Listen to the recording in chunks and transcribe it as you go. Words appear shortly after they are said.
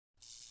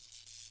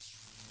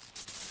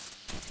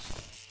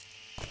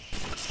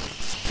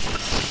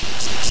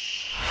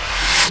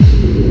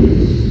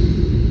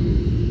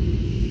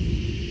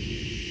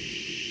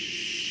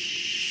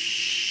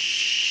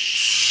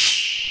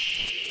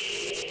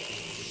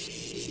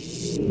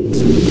Hey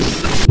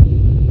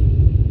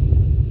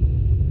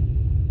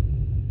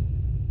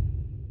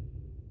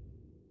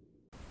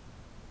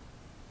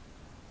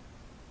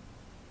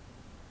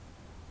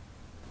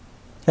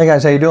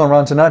guys, how you doing?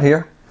 Ron Zanut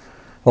here.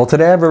 Well,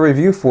 today I have a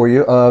review for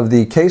you of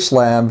the Case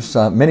Labs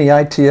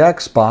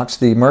Mini-Itx box,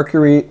 the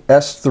Mercury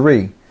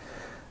S3.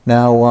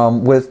 Now,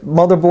 with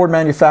motherboard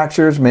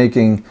manufacturers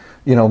making,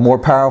 more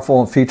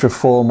powerful and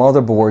feature-full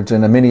motherboards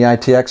in a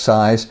Mini-Itx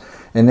size,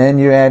 and then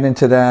you add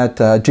into that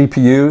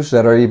GPUs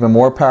that are even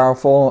more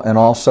powerful and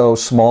also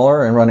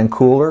smaller and running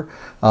cooler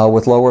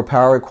with lower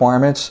power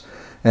requirements.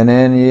 And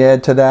then you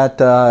add to that,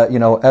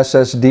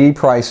 SSD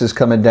prices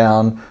coming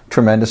down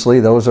tremendously.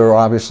 Those are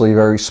obviously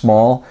very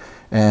small.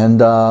 And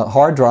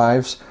hard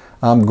drives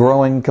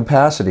growing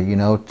capacity, 2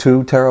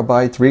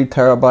 terabyte, 3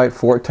 terabyte,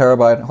 4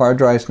 terabyte hard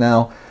drives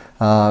now,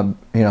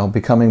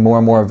 becoming more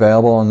and more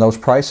available. And those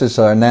prices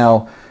are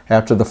now,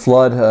 after the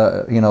flood,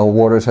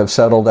 waters have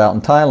settled out in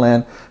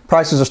Thailand,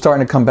 prices are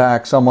starting to come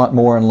back somewhat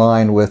more in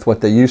line with what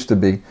they used to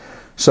be.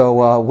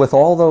 So with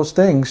all those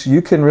things,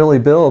 you can really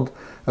build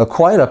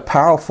quite a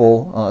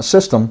powerful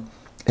system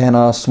in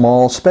a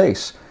small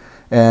space.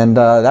 And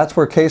that's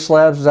where Case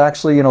Labs has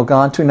actually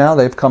gone to now.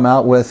 They've come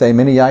out with a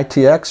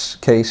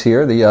Mini-Itx case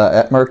here,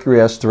 the Mercury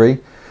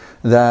S3,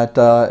 that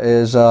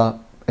is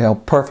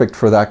perfect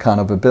for that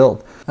kind of a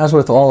build. As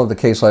with all of the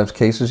Case Labs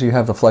cases, you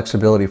have the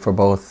flexibility for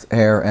both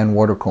air and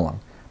water cooling.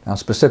 Now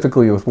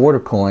specifically with water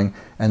cooling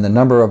and the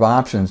number of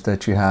options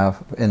that you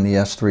have in the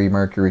S3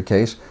 Mercury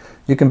case,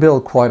 you can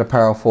build quite a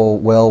powerful,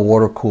 well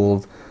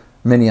water-cooled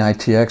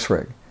Mini-Itx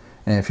rig.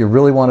 And if you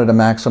really wanted to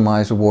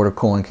maximize the water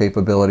cooling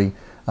capability,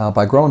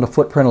 by growing the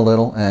footprint a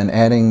little and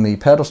adding the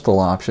Pedestal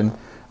option,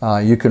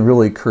 you can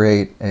really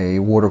create a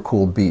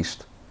water-cooled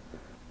beast.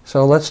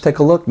 So let's take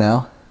a look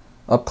now,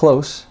 up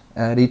close,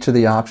 at each of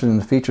the options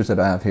and features that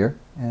I have here,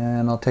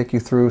 and I'll take you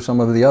through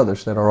some of the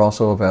others that are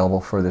also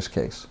available for this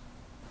case.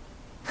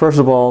 First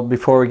of all,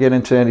 before we get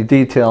into any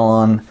detail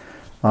on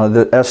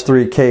the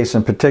S3 case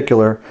in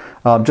particular,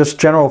 just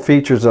general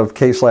features of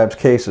Case Labs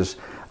cases.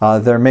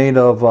 They're made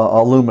of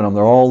aluminum.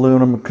 They're all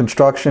aluminum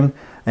construction,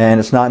 and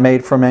it's not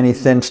made from any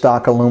thin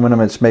stock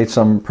aluminum. It's made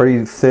some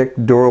pretty thick,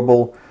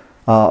 durable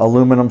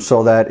aluminum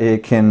so that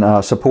it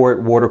can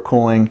support water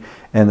cooling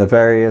and the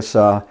various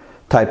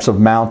types of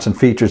mounts and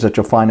features that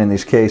you'll find in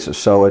these cases.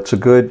 So it's a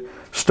good,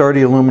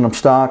 sturdy aluminum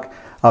stock.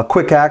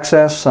 Quick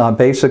access,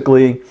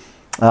 basically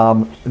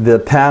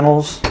the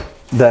panels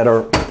that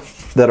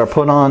are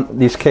put on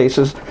these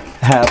cases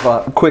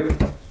have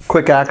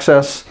quick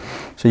access,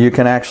 so you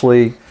can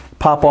actually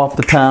pop off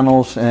the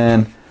panels,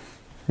 and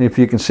if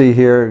you can see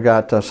here,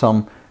 got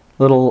some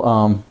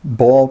little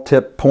ball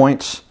tip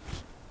points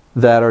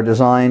that are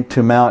designed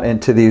to mount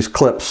into these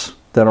clips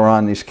that are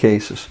on these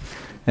cases,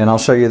 and I'll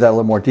show you that in a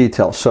little more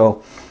detail.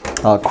 So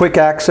quick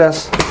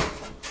access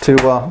to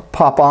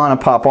pop on and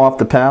pop off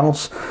the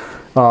panels.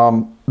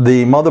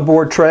 The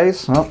motherboard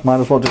trays, might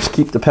as well just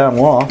keep the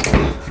panel off.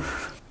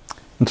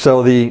 And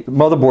so the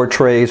motherboard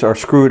trays are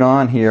screwed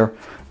on here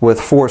with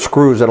 4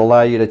 screws that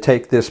allow you to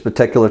take this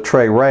particular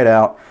tray right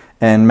out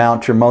and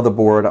mount your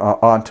motherboard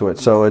onto it.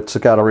 So it's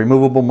got a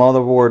removable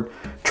motherboard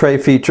tray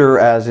feature,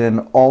 as in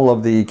all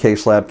of the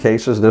Case Lab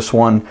cases. This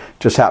one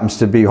just happens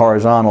to be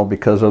horizontal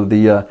because of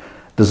the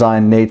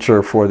design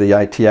nature for the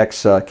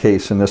ITX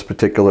case in this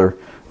particular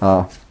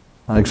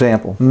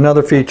example.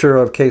 Another feature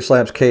of Case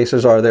Labs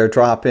cases are their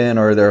drop-in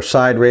or their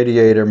side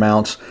radiator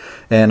mounts,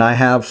 and I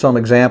have some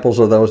examples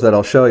of those that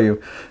I'll show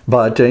you.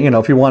 But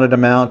if you wanted to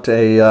mount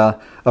a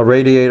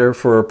radiator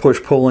for a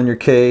push-pull in your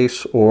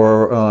case,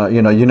 or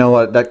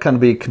what, that can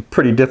be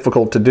pretty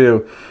difficult to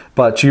do.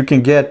 But you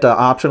can get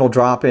optional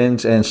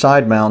drop-ins and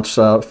side mounts.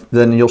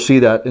 Then you'll see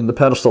that in the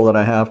pedestal that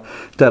I have,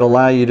 that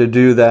allow you to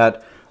do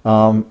that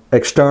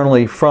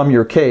externally from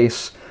your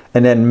case,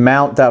 and then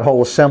mount that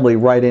whole assembly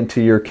right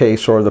into your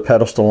case or the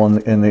pedestal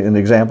in the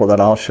example that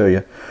I'll show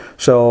you.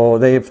 So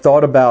they've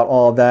thought about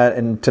all of that,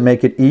 and to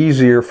make it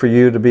easier for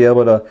you to be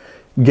able to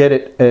get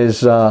it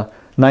as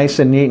nice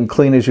and neat and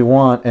clean as you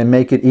want, and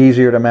make it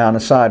easier to mount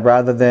aside,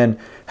 rather than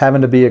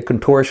having to be a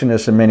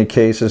contortionist in many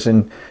cases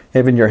and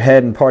having your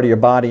head and part of your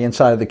body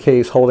inside of the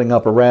case holding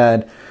up a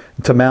rad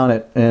to mount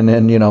it, and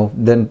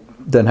then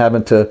then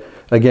having to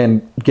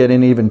again get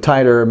in even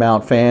tighter,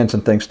 mount fans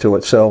and things to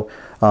it. So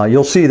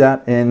you'll see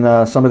that in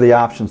some of the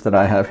options that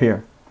I have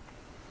here.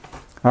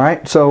 All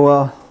right,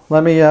 so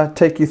let me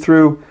take you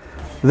through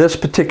this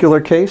particular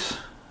case,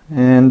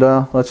 and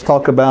let's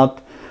talk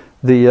about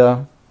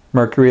the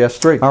Mercury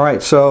S3. All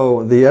right,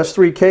 so the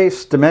S3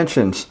 case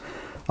dimensions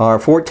are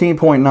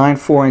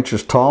 14.94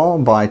 inches tall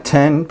by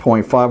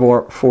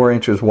 10.54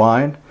 inches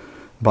wide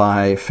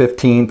by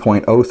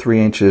 15.03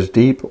 inches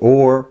deep,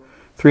 or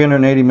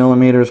 380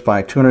 millimeters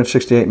by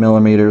 268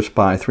 millimeters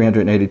by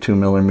 382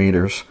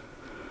 millimeters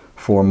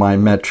for my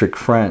metric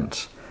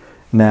friends.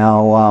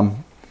 Now,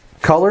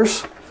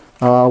 colors.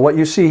 What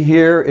you see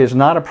here is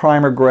not a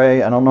primer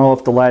gray. I don't know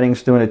if the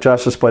lighting's doing it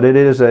justice, but it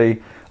is a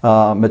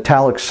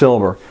metallic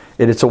silver.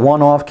 It's a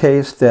one-off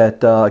case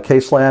that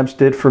Case Labs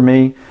did for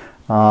me.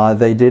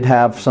 They did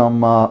have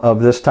some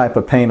of this type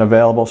of paint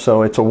available,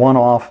 so it's a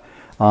one-off.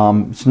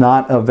 It's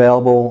not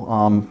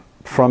available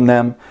from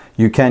them.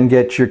 You can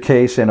get your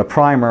case in a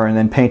primer and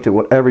then paint it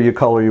whatever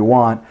color you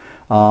want,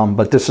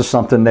 but this is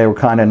something they were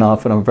kind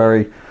enough, and I'm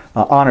very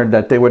honored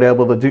that they would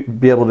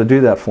be able to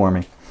do that for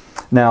me.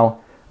 Now,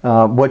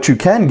 what you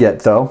can get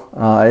though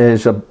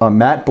is a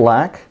matte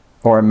black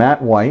or a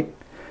matte white.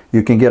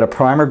 You can get a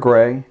primer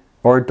gray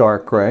or a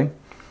dark gray,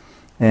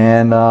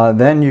 and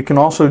then you can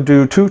also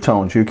do two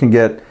tones. You can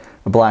get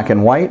a black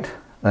and white,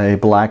 a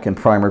black and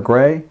primer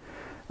gray,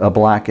 a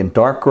black and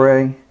dark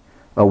gray,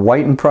 a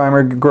white and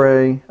primer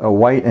gray, a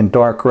white and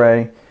dark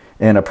gray,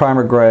 and a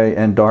primer gray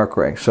and dark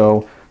gray.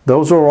 So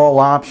those are all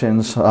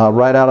options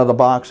right out of the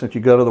box. If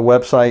you go to the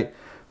website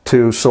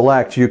to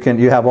select, you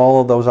have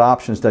all of those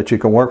options that you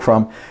can work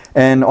from.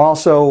 And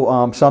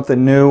also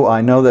something new,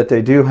 I know that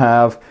they do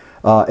have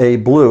a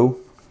blue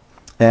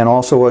and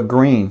also a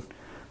green.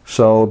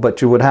 So,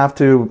 but you would have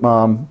to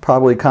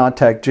probably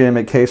contact Jim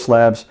at Case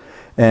Labs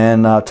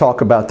and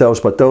talk about those.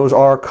 But those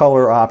are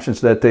color options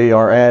that they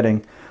are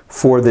adding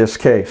for this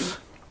case.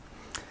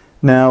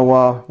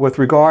 Now, with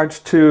regards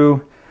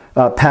to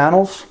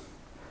panels,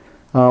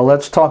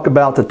 let's talk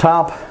about the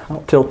top.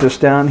 I'll tilt this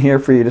down here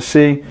for you to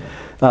see.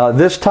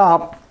 This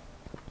top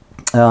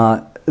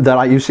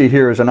that you see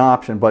here is an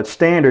option, but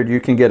standard, you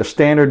can get a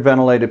standard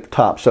ventilated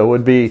top. So it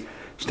would be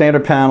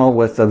standard panel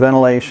with the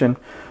ventilation.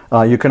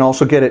 You can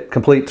also get it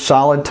complete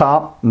solid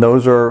top.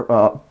 Those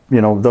are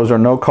those are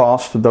no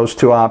cost, those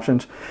two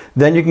options.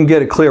 Then you can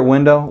get a clear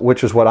window,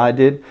 which is what I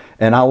did,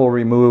 and I will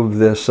remove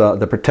this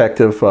the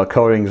protective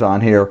coatings on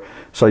here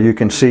so you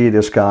can see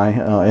this guy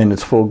in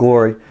its full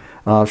glory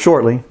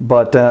shortly.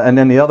 But and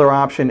then the other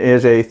option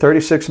is a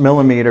 36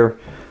 millimeter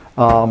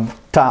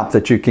top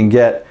that you can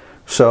get.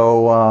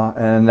 So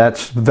and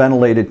that's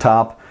ventilated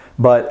top,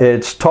 but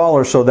it's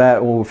taller so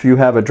that if you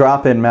have a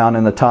drop-in mount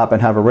in the top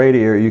and have a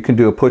radiator, you can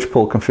do a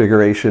push-pull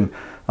configuration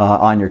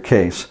on your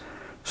case.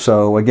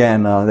 So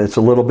again, it's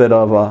a little bit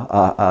of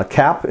a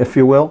cap, if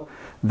you will,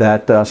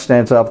 that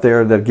stands up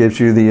there that gives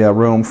you the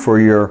room for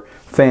your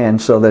fan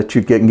so that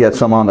you can get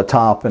some on the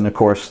top, and of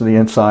course the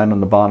inside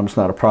and the bottom is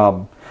not a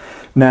problem.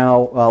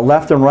 Now,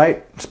 left and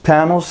right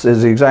panels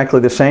is exactly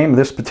the same. In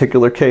this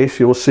particular case,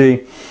 you will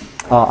see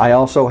I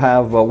also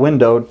have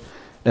windowed,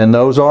 and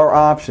those are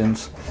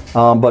options.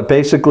 But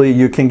basically,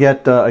 you can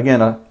get,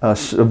 again, a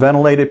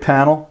ventilated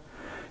panel.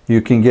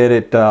 You can get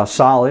it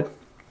solid.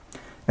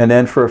 And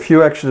then for a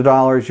few extra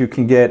dollars, you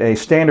can get a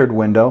standard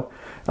window,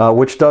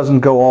 which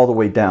doesn't go all the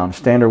way down.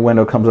 Standard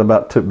window comes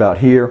to about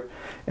here,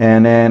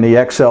 and then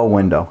the XL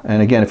window.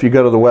 And again, if you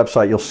go to the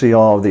website, you'll see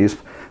all of these.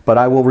 But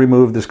I will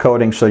remove this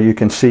coating so you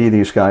can see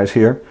these guys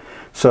here.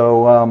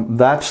 So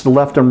that's the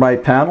left and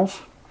right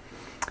panels.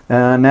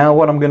 Now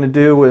what I'm going to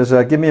do is,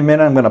 give me a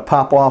minute, I'm going to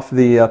pop off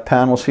the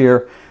panels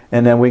here,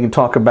 and then we can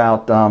talk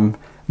about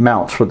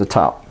mounts for the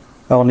top.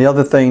 Oh, and the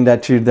other thing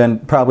that you then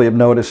probably have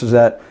noticed is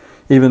that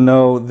even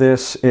though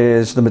this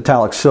is the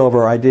metallic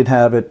silver, I did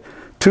have it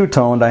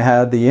two-toned. I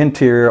had the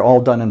interior all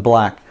done in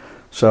black.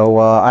 So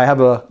I have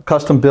a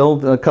custom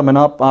build coming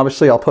up.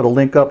 Obviously, I'll put a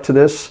link up to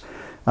this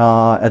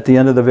at the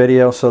end of the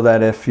video so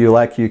that if you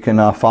like, you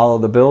can follow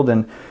the build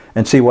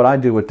and see what I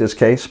do with this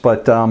case.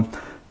 But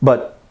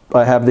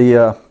I have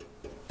the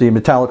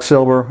metallic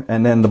silver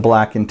and then the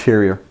black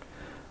interior.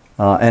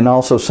 And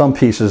also some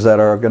pieces that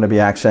are going to be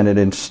accented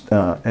in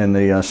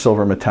the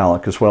silver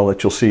metallic as well,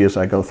 that you'll see as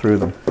I go through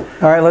them.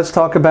 All right, let's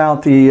talk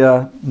about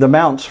the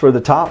mounts for the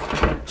top.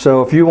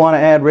 So if you want to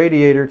add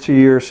radiator to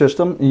your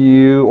system,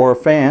 or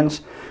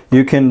fans,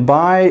 you can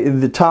buy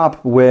the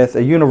top with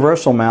a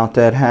universal mount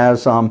that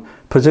has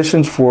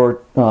positions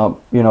for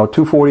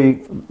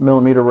 240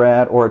 millimeter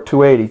rad or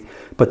 280,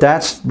 but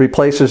that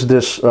replaces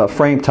this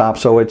frame top,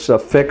 so it's a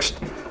fixed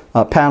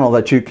panel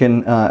that you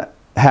can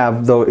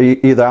have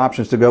either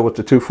options to go with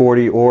the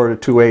 240 or the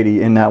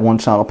 280 in that one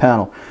solid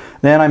panel.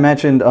 Then I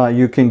mentioned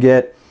you can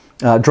get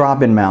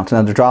drop-in mounts.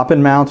 Now the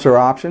drop-in mounts are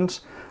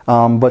options,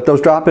 but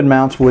those drop-in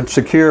mounts would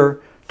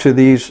secure to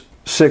these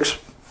 6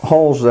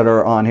 holes that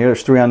are on here.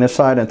 There's 3 on this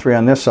side and 3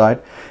 on this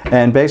side,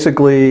 and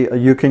basically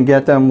you can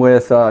get them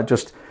with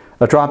just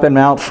a drop-in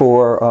mount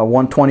for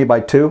 120 by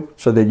 2,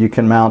 so that you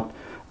can mount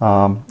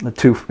a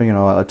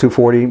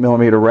 240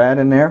 millimeter rad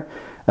in there.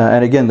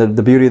 And again,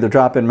 the beauty of the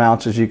drop-in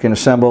mounts is you can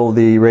assemble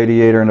the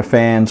radiator and the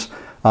fans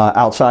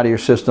outside of your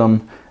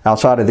system,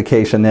 outside of the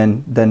case, and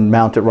then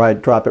mount it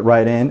right, drop it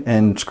right in,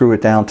 and screw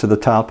it down to the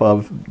top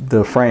of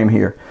the frame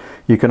here.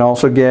 You can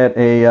also get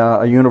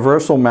a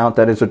universal mount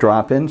that is a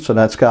drop-in, so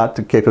that's got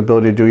the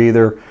capability to do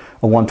either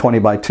a 120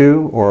 by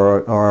 2 or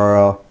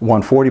a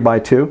 140 by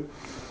 2.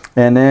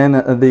 And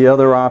then the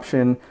other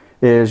option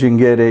is you can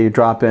get a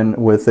drop-in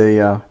with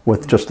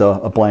just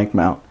a blank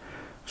mount.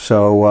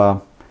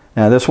 So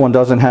now this one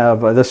doesn't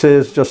have, this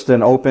is just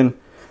an open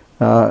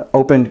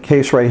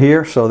case right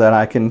here, so that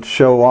I can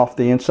show off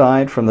the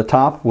inside from the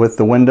top with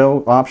the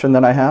window option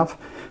that I have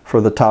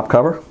for the top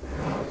cover.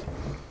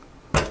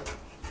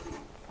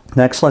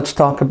 Next, let's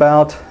talk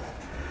about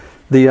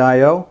the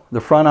I/O.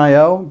 The front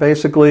I/O,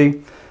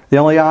 basically The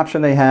only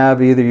option they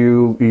have, either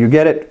you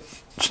get it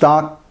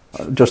stock,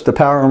 just the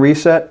power and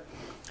reset,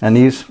 and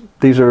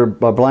these are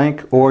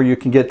blank, or you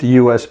can get the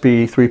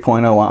USB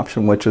 3.0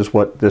 option, which is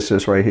what this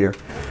is right here.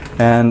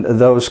 And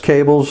those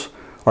cables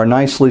are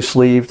nicely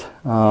sleeved.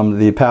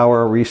 The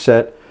power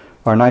reset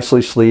are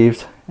nicely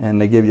sleeved,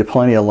 and they give you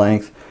plenty of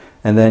length.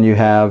 And then you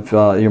have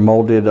your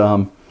molded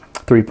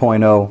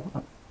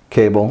 3.0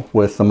 cable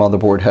with the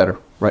motherboard header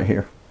right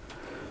here.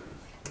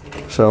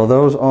 So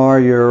those are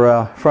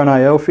your front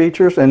I/O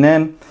features. And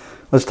then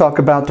let's talk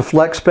about the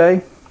flex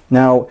bay.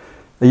 Now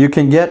you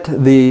can get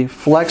the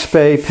flex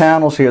bay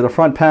panels here, the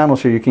front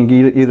panels here, you can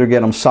either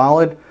get them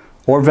solid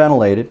or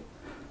ventilated.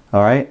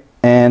 All right,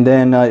 and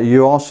then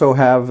you also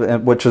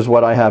have, which is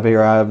what I have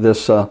here, I have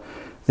this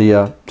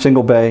the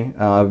single bay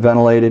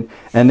ventilated,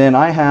 and then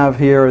I have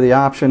here the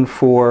option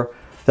for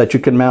that you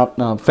can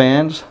mount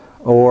fans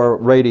or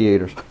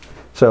radiators.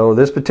 So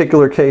this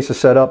particular case is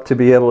set up to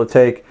be able to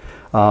take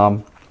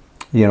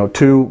you know,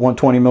 two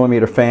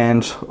 120mm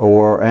fans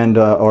or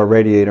a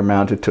radiator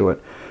mounted to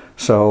it.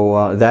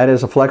 So that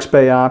is a flex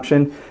bay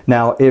option.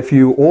 Now if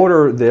you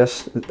order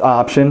this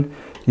option,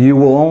 you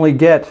will only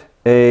get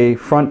a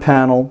front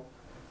panel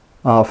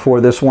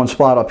for this one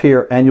spot up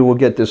here, and you will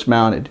get this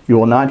mounted. You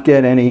will not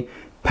get any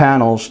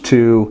panels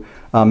to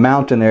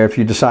mount in there if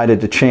you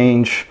decided to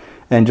change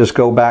and just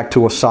go back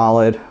to a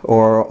solid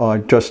or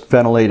just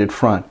ventilated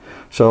front.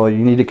 So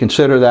you need to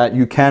consider that.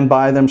 You can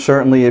buy them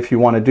certainly if you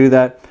want to do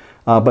that,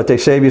 but they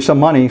save you some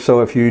money.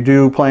 So if you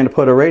do plan to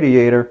put a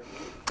radiator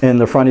in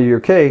the front of your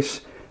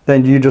case,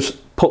 then you just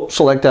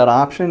select that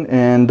option,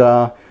 and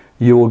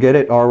you will get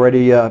it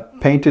already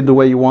painted the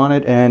way you want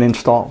it and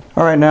installed.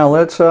 All right, now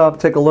let's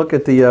take a look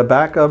at the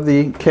back of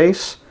the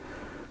case.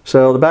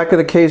 So the back of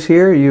the case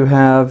here, you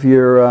have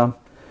your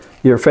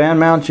fan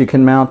mounts. You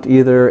can mount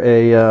either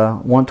a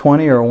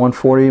 120 or a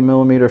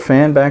 140mm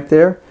fan back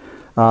there.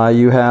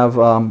 You have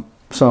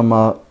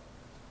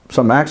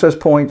some access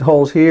point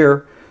holes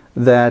here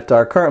that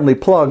are currently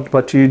plugged,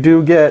 but you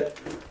do get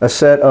a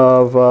set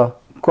of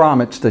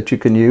grommets that you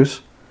can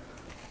use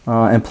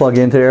and plug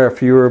into there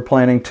if you were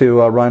planning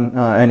to run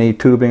any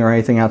tubing or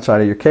anything outside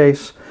of your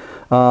case.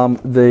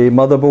 The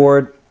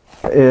motherboard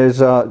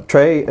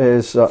tray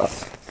is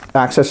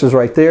access is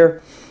right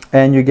there,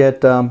 and you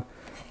get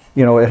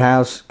you know, it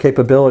has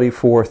capability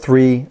for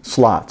 3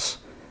 slots,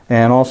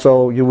 and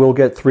also you will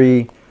get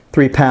three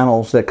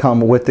panels that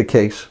come with the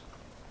case,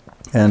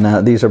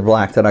 and these are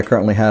black that I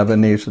currently have,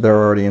 and they're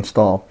already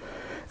installed.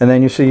 And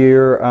then you see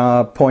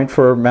your point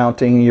for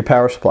mounting your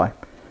power supply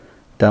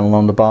down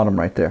along the bottom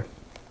right there.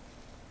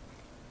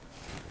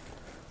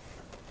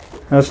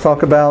 Let's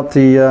talk about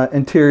the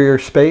interior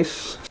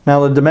space.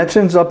 Now the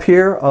dimensions up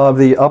here of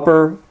the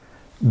upper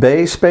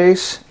bay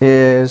space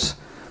is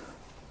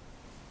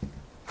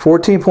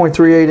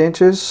 14.38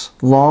 inches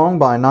long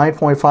by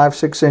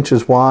 9.56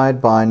 inches wide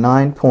by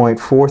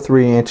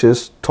 9.43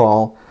 inches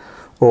tall,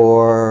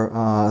 or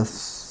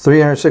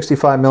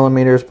 365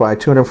 millimeters by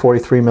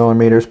 243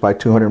 millimeters by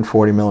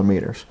 240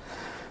 millimeters.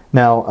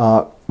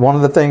 Now one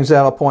of the things that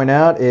I'll point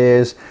out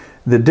is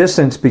the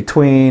distance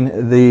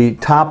between the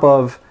top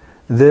of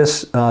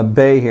this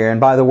bay here, and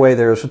by the way,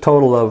 there's a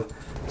total of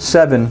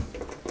seven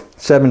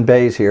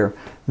bays here.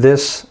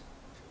 This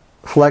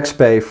flex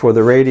bay for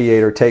the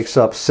radiator takes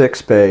up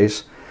 6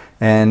 bays,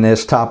 and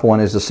this top one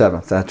is the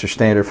 7th. That's your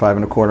standard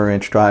 5¼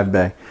 inch drive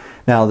bay.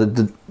 Now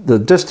the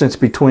distance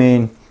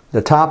between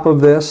the top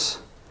of this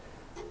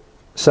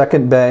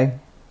second bay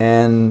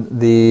and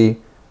the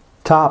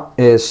top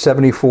is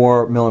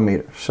 74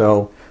 millimeters.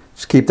 So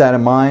just keep that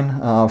in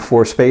mind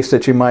for space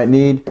that you might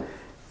need.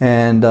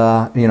 And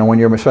you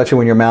know, especially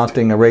when you're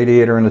mounting a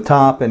radiator in the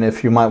top, and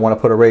if you might want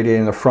to put a radiator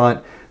in the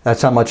front,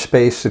 that's how much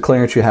space, the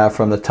clearance you have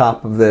from the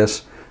top of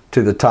this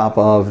to the top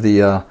of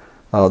the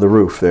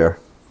roof there.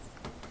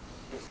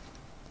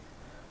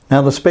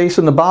 Now the space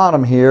in the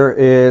bottom here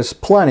is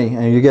plenty,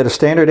 and you get a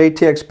standard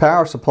ATX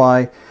power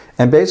supply,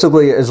 and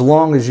basically as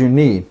long as you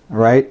need,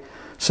 right?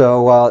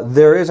 So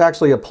there is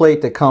actually a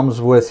plate that comes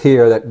with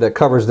here that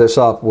covers this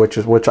up,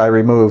 which I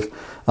removed,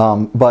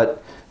 but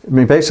I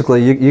mean,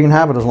 basically, you can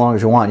have it as long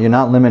as you want. You're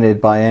not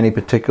limited by any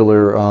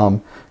particular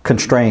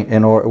constraint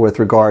with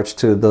regards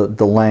to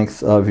the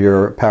length of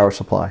your power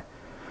supply.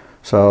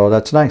 So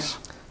that's nice.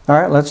 All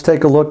right, let's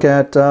take a look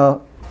at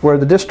where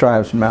the disk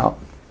drives mount.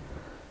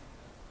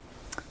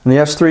 And the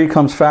S3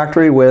 comes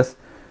factory with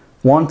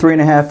one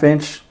 3.5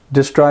 inch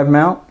disk drive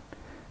mount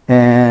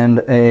and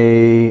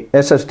a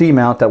SSD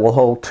mount that will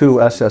hold 2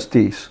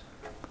 SSDs.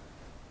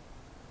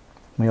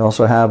 We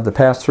also have the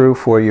pass-through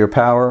for your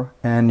power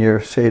and your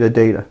SATA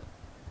data.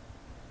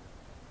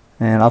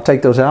 And I'll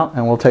take those out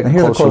and we'll take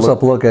a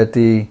close-up look at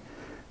the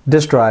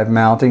disk drive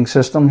mounting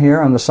system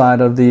here on the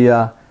side of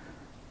the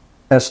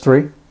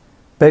S3.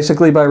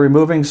 Basically, by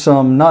removing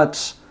some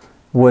nuts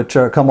which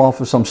come off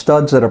of some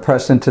studs that are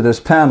pressed into this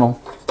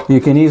panel, you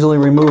can easily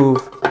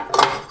remove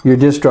your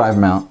disk drive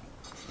mount.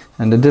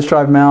 And the disk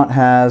drive mount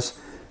has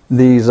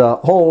these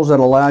holes that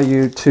allow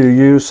you to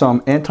use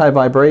some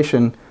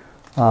anti-vibration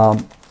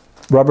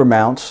rubber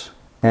mounts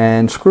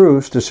and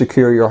screws to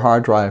secure your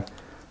hard drive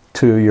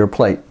to your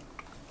plate.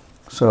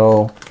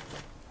 So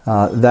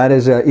that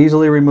is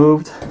easily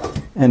removed,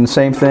 and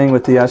same thing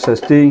with the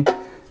SSD.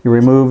 You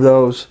remove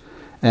those,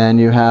 and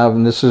you have,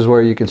 and this is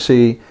where you can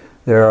see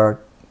there are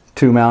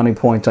 2 mounting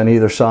points on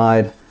either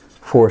side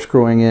for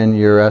screwing in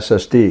your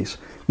SSDs.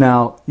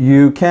 Now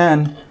you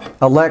can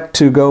elect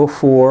to go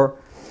for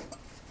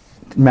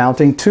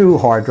mounting 2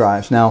 hard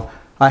drives. Now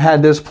I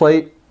had this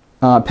plate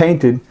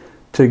painted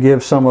to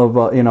give some of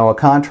a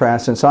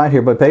contrast inside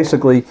here, but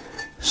basically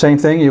same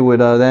thing. You would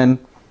then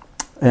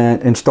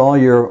install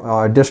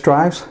your disk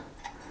drives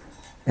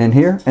in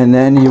here, and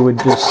then you would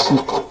just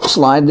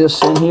slide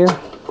this in here.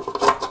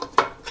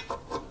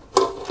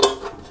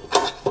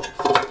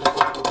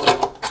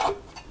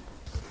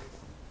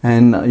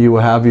 And you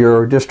will have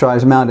your disk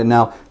drives mounted.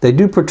 Now they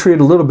do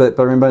protrude a little bit,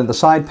 but remember the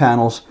side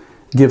panels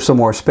give some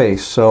more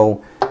space.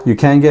 So you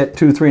can get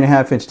 2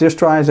 3.5 inch disk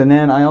drives, and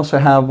then I also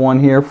have one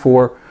here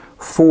for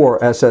 4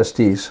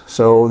 SSDs.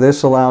 So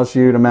this allows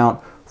you to mount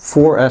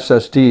 4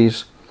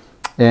 SSDs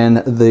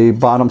in the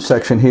bottom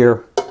section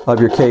here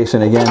of your case.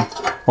 And again,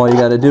 all you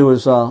got to do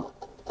is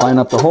line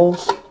up the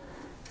holes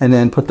and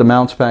then put the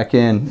mounts back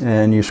in,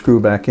 and you screw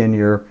back in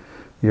your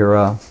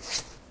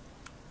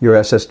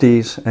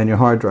SSDs and your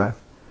hard drive.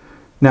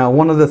 Now,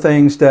 one of the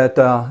things that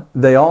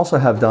they also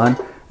have done,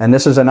 and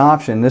this is an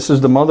option, this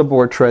is the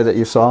motherboard tray that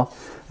you saw.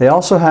 They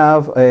also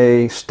have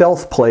a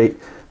stealth plate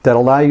that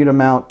allow you to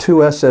mount 2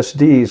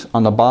 SSDs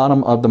on the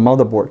bottom of the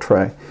motherboard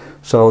tray.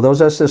 So those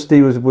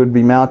SSDs would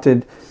be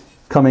mounted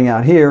coming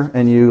out here,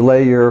 and you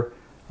lay your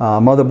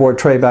motherboard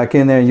tray back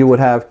in there. You would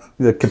have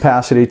the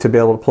capacity to be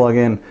able to plug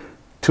in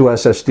 2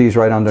 SSDs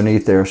right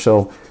underneath there.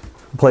 So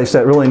a place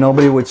that really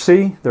nobody would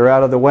see. They're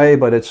out of the way,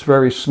 but it's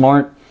very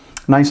smart,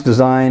 nice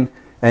design,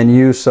 and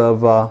use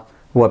of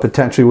what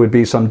potentially would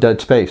be some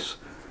dead space.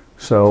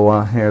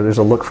 So here, there's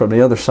a look from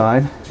the other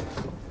side.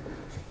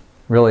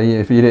 Really,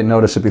 if you didn't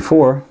notice it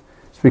before,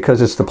 it's because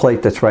it's the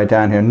plate that's right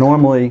down here.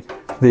 Normally,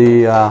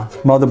 the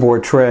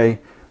motherboard tray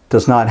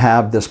does not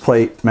have this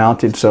plate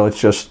mounted, so it's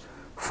just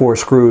 4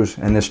 screws,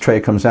 and this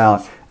tray comes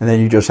out, and then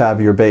you just have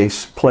your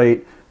base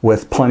plate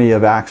with plenty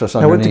of access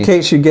underneath. Now with the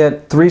case, you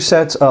get 3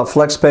 sets of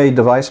FlexPay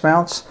device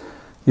mounts.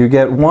 You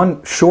get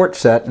 1 short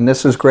set, and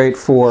this is great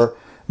for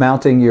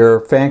mounting your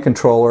fan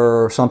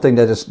controller or something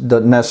that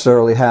doesn't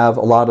necessarily have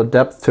a lot of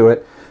depth to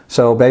it.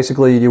 So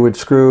basically you would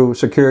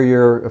secure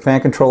your fan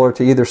controller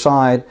to either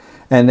side,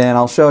 and then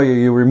I'll show you,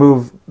 you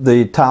remove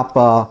the top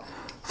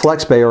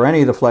FlexPay or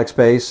any of the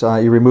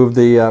FlexPays, you remove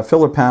the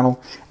filler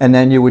panel, and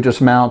then you would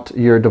just mount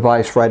your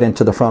device right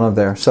into the front of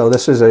there. So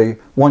this is a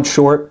 1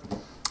 short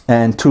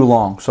and 2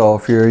 long. So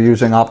if you're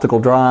using optical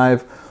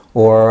drive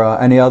or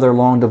any other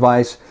long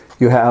device,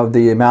 you have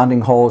the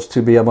mounting holes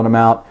to be able to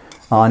mount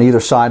on either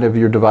side of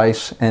your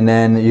device, and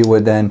then you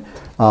would then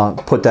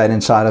put that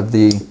inside of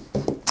the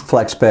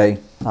FlexPay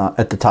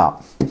at the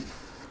top.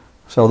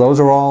 So those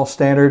are all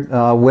standard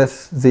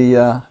with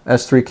the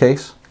S3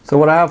 case. So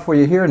what I have for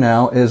you here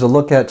now is a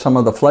look at some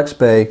of the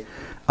FlexPay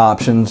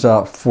options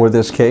for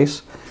this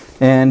case.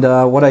 And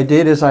what I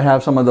did is I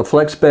have some of the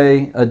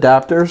FlexPay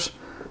adapters,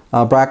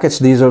 brackets.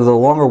 These are the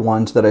longer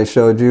ones that I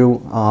showed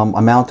you.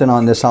 I'm mounted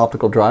on this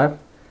optical drive.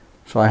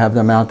 So I have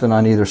them mounted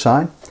on either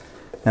side.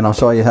 And I'll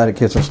show you how it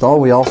gets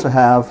installed. We also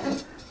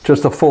have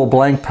just a full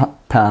blank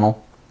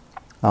panel.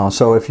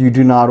 So if you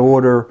do not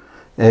order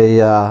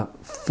a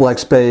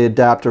FlexPay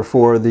adapter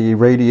for the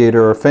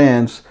radiator or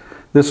fans,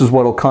 this is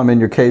what will come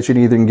in your case. You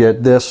can either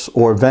get this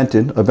or a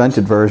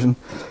vented version.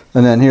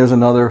 And then here's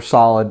another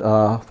solid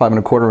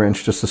 5¼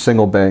 inch, just a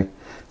single bay.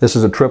 This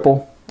is a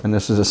triple, and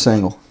this is a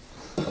single.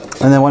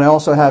 And then what I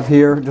also have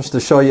here, just to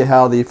show you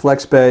how the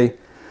FlexPay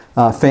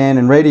fan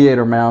and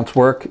radiator mounts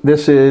work,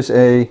 this is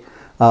a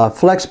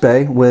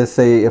FlexPay with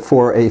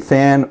for a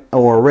fan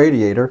or a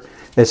radiator.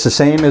 It's the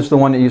same as the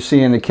one that you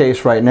see in the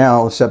case right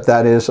now, except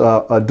that is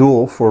a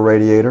dual for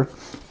radiator.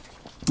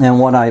 And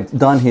what I've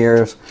done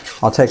here is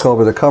I'll take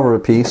over the cover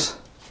piece.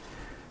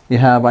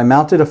 I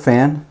mounted a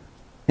fan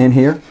in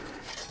here,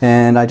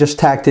 and I just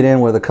tacked it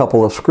in with a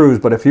couple of screws.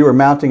 But if you were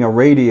mounting a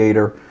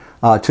radiator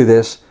to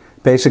this,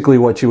 basically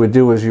what you would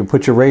do is you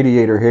put your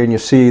radiator here, and you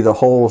see the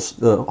holes,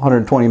 the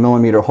 120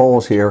 millimeter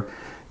holes here.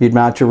 You'd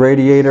mount your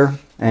radiator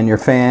and your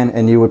fan,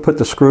 and you would put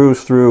the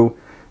screws through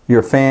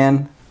your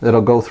fan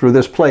that'll go through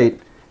this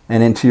plate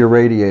and into your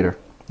radiator.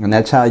 And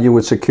that's how you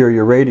would secure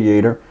your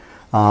radiator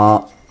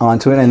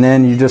onto it. And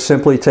then you just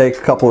simply take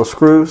a couple of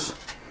screws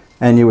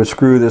and you would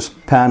screw this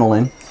panel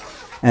in.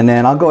 And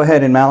then I'll go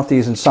ahead and mount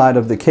these inside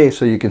of the case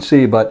so you can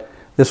see, but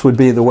this would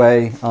be the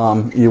way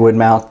you would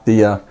mount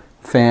the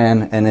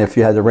fan, and if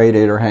you had the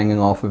radiator hanging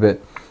off of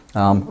it,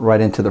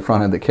 right into the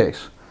front of the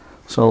case.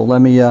 So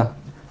let me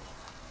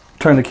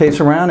turn the case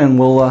around and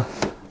we'll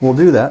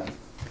do that.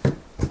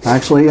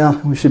 Actually,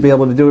 we should be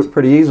able to do it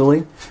pretty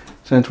easily,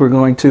 since we're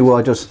going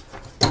to just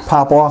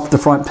pop off the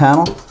front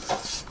panel,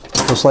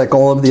 just like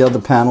all of the other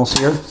panels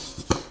here.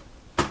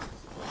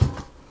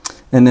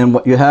 And then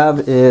what you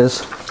have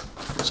is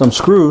some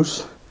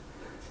screws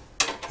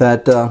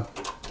that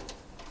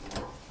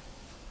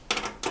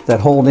that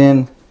hold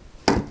in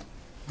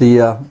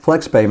the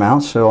flex bay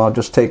mounts. So I'll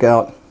just take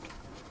out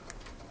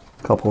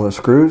a couple of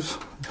screws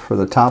for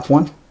the top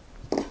one.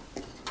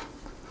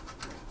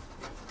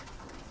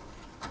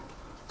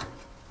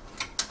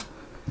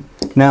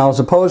 Now, as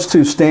opposed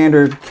to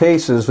standard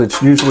cases,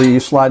 which usually you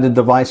slide the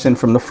device in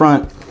from the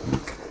front,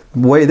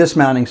 the way this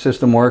mounting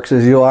system works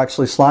is you'll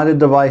actually slide the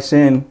device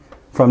in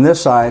from this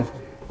side,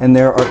 and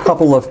there are a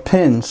couple of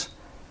pins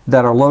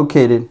that are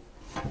located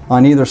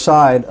on either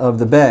side of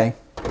the bay.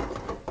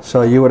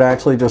 So you would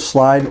actually just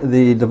slide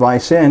the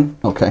device in.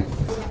 Okay.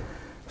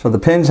 So the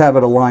pins have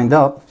it aligned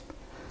up.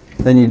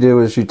 Then you do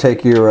is you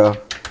take your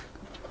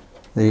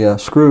the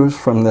screws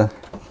from that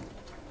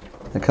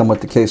come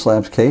with the Case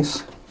Labs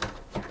case,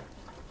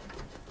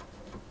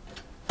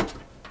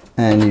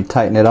 and you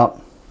tighten it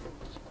up,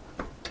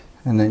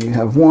 and then you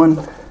have one,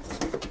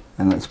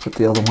 and let's put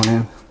the other one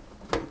in.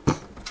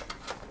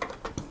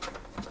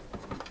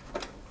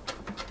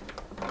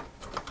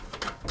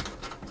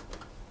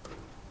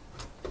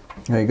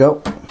 There you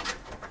go.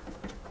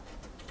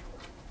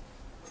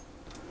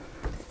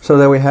 So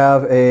there we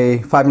have a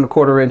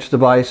 5¼ inch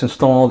device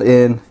installed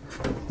in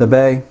the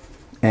bay,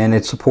 and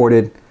it's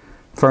supported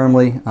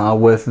firmly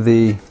with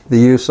the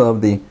use of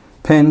the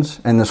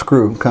pins and the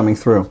screw coming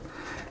through.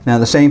 Now,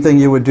 the same thing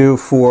you would do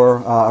for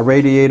a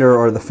radiator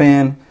or the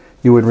fan.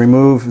 You would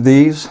remove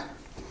these,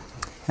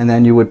 and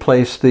then you would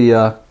place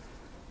the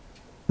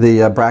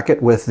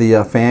bracket with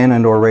the fan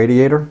and or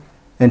radiator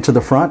into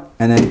the front,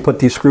 and then put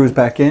these screws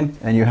back in,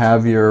 and you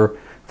have your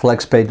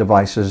flex bay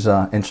devices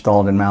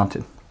installed and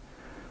mounted.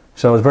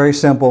 So it's very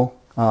simple,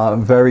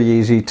 very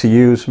easy to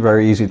use,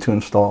 very easy to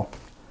install.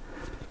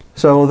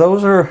 So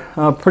those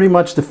are pretty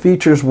much the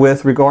features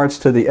with regards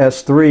to the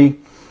S3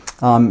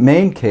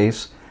 main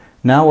case.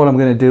 Now what I'm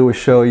going to do is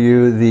show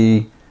you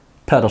the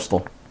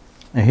pedestal.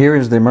 And here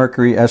is the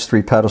Mercury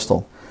S3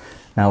 pedestal.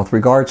 Now, with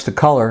regards to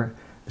color,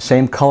 the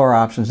same color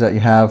options that you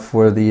have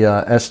for the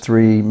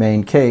S3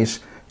 main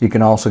case, you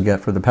can also get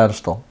for the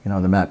pedestal. You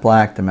know, the matte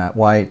black, the matte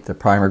white, the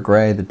primer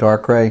gray, the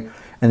dark gray,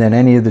 and then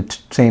any of the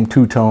same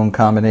two-tone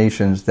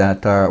combinations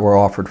that were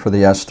offered for the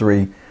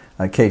S3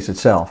 case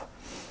itself.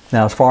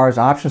 Now, as far as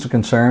options are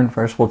concerned,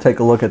 first we'll take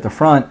a look at the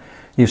front.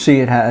 You see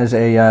it has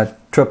a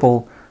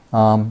triple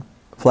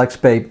flex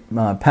bay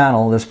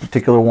panel. This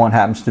particular one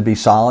happens to be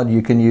solid.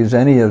 You can use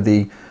any of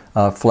the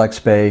flex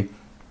bay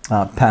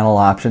panel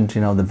options.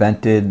 You know, the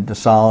vented, the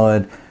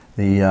solid,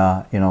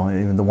 the you know,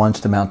 even the ones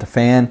to mount the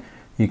fan.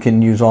 You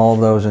can use all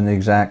of those in the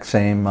exact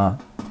same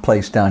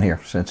place down here,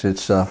 since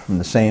it's from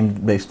the same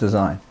base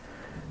design.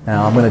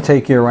 Now I'm going to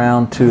take you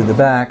around to the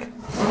back.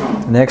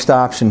 The next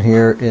option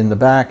here in the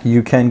back,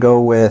 you can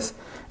go with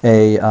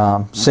a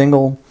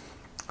single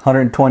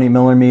 120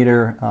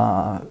 millimeter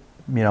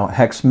you know,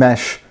 hex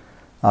mesh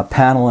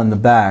panel in the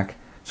back.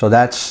 So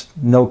that's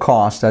no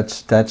cost.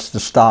 That's the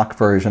stock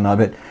version of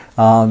it.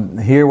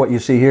 Here, what you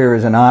see here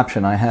is an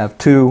option. I have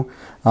two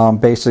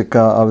basic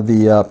of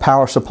the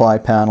power supply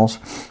panels,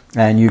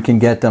 and you can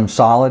get them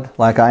solid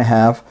like I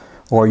have,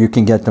 or you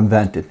can get them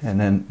vented. And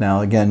then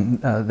now again,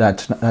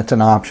 that's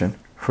an option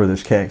for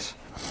this case.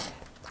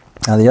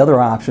 Now the other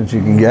options you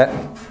can get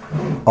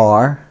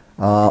are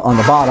on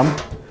the bottom,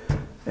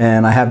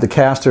 and I have the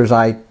casters.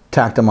 I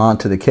tacked them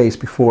onto the case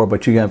before,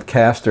 but you have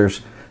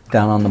casters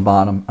down on the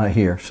bottom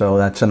here. So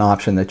that's an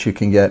option that you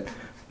can get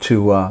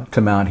to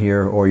mount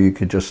here, or you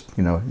could just,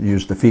 you know,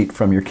 use the feet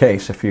from your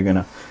case if you're going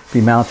to be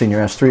mounting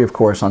your S3, of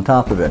course, on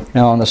top of it.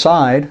 Now on the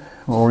side,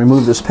 we'll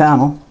remove this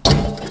panel,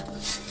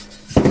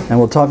 and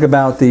we'll talk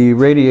about the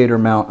radiator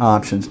mount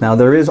options. Now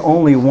there is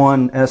only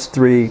one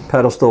S3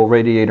 pedestal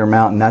radiator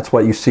mount, and that's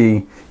what you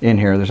see in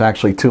here. There's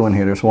actually two in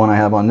here. There's one I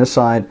have on this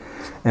side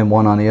and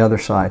one on the other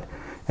side.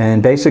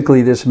 And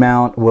basically this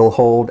mount will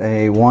hold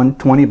a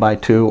 120 by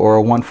 2 or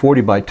a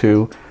 140 by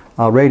 2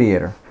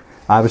 radiator.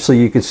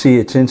 Obviously you can see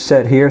it's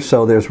inset here,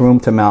 so there's room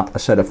to mount a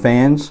set of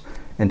fans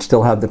and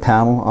still have the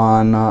panel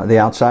on the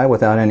outside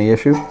without any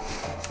issue.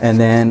 And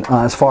then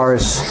as far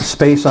as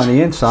space on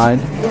the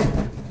inside,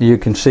 you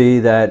can see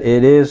that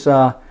it is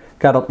got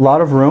a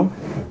lot of room,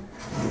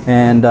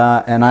 and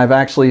I've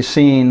actually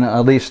seen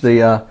at least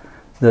the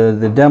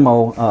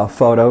demo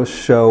photos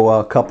show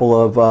a couple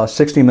of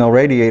 60 mil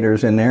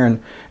radiators in there, and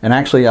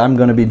actually I'm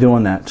going to be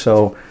doing that.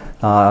 So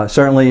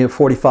certainly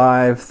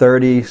 45,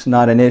 30 is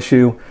not an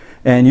issue,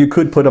 and you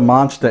could put a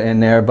monster in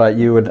there, but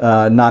you would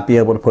not be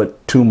able to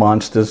put two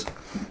monsters.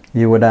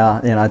 You would,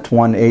 you know, it's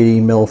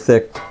 180 mil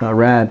thick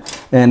rad,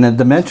 and the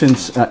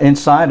dimensions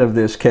inside of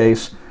this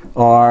case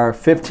are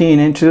 15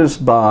 inches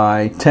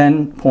by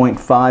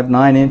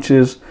 10.59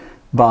 inches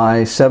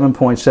by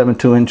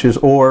 7.72 inches,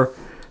 or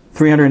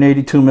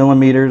 382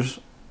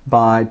 millimeters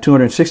by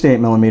 268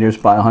 millimeters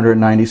by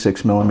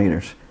 196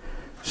 millimeters.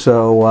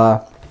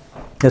 So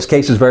this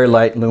case is very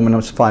light. Aluminum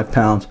is 5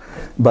 pounds,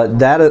 but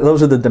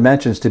those are the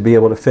dimensions to be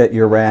able to fit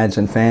your rads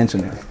and fans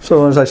in there.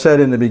 So as I said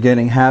in the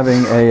beginning,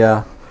 having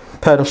a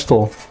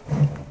pedestal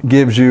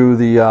gives you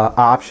the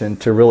option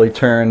to really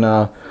turn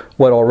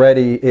what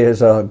already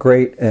is a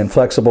great and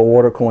flexible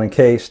water cooling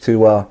case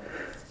to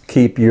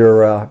keep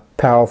your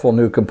powerful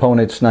new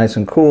components nice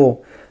and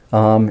cool.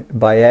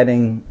 By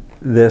adding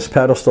this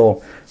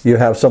pedestal, you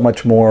have so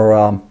much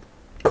more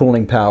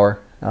cooling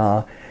power.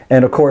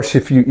 And of course,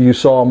 if you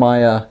saw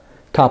my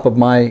top of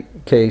my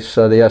case,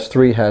 the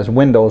S3 has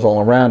windows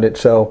all around it,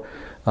 so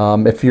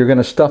if you're going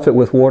to stuff it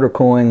with water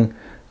cooling,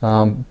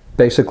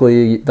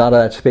 basically a lot of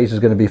that space is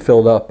going to be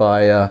filled up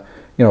by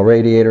you know,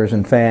 radiators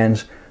and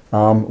fans.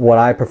 What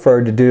I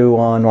prefer to do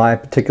on my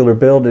particular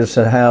build is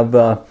to have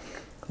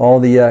all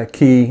the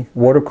key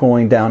water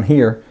cooling down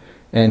here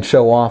and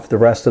show off the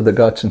rest of the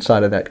guts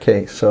inside of that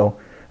case. So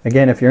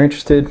again, if you're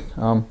interested,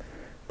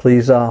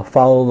 please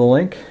follow the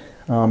link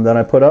that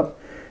I put up,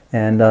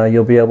 and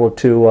you'll be able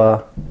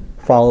to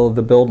follow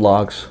the build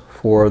logs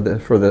for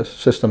the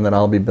system that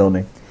I'll be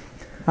building.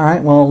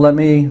 Alright, well, let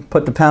me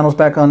put the panels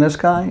back on this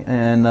guy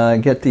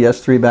and get the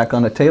S3 back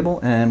on the table,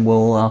 and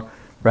we'll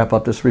wrap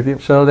up this review.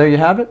 So there you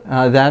have it.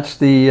 That's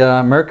the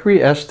Mercury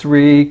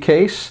S3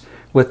 case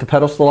with the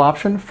pedestal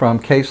option from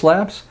Case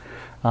Labs.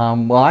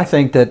 Well, I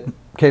think that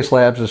Case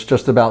Labs has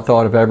just about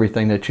thought of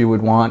everything that you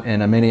would want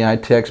in a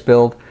Mini-Itx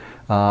build.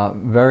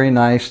 Very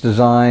nice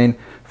design,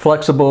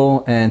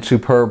 flexible, and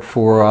superb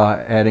for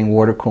adding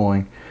water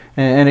cooling.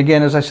 And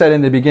again, as I said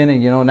in the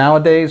beginning, you know,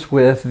 nowadays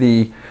with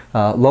the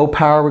low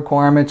power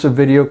requirements of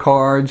video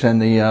cards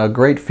and the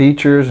great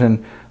features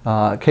and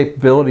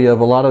capability of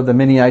a lot of the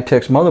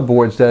Mini-Itx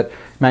motherboards that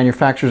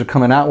manufacturers are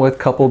coming out with,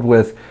 coupled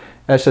with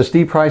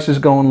SSD prices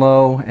going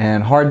low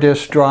and hard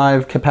disk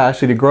drive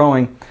capacity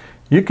growing,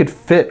 you could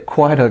fit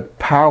quite a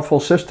powerful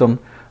system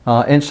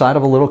inside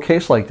of a little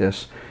case like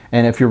this.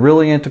 And if you're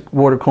really into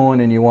water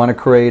cooling and you want to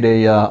create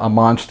a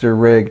monster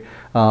rig,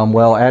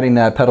 well, adding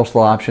that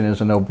pedestal option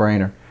is a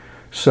no-brainer.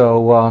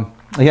 So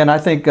again, I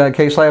think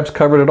Case Labs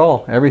covered it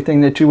all,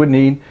 everything that you would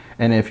need,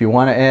 and if you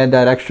want to add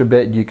that extra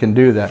bit, you can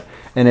do that.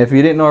 And if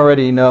you didn't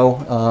already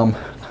know,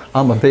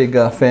 I'm a big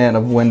fan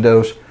of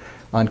windows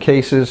on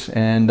cases,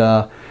 and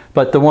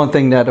but the one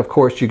thing that of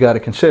course you got to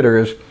consider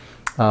is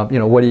you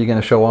know, what are you going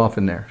to show off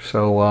in there?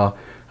 So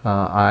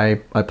I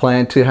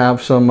plan to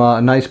have some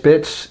nice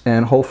bits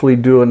and hopefully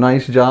do a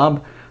nice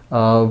job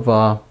of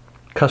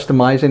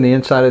customizing the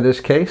inside of this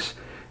case.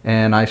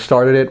 And I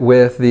started it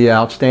with the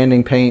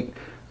outstanding paint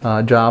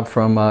job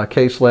from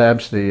Case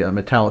Labs, the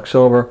metallic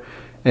silver,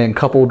 and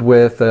coupled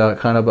with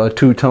kind of a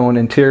two-tone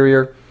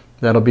interior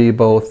that'll be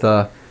both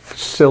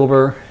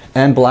silver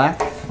and black.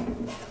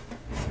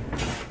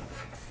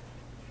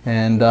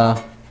 And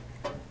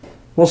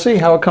we'll see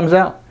how it comes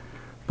out.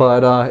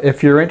 But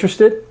if you're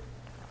interested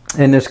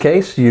in this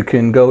case, you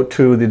can go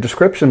to the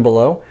description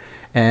below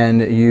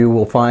and you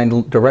will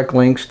find direct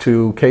links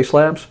to Case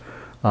Labs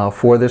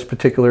for this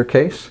particular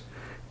case.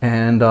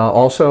 And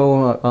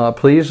also,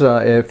 please,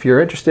 if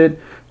you're interested,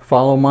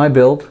 follow my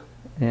build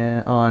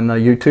on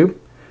YouTube.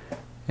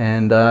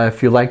 And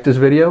if you like this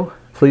video,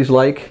 please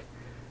like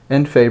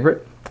and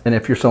favorite. And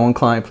if you're so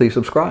inclined, please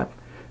subscribe.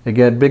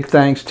 Again, big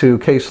thanks to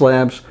Case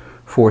Labs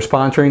for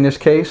sponsoring this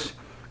case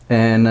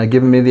and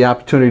giving me the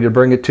opportunity to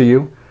bring it to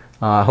you.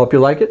 I hope you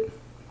like it,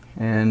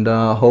 and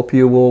hope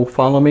you will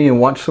follow me and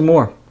watch some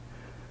more.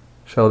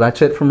 So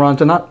that's it from Ron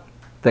to Nut.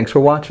 Thanks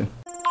for watching.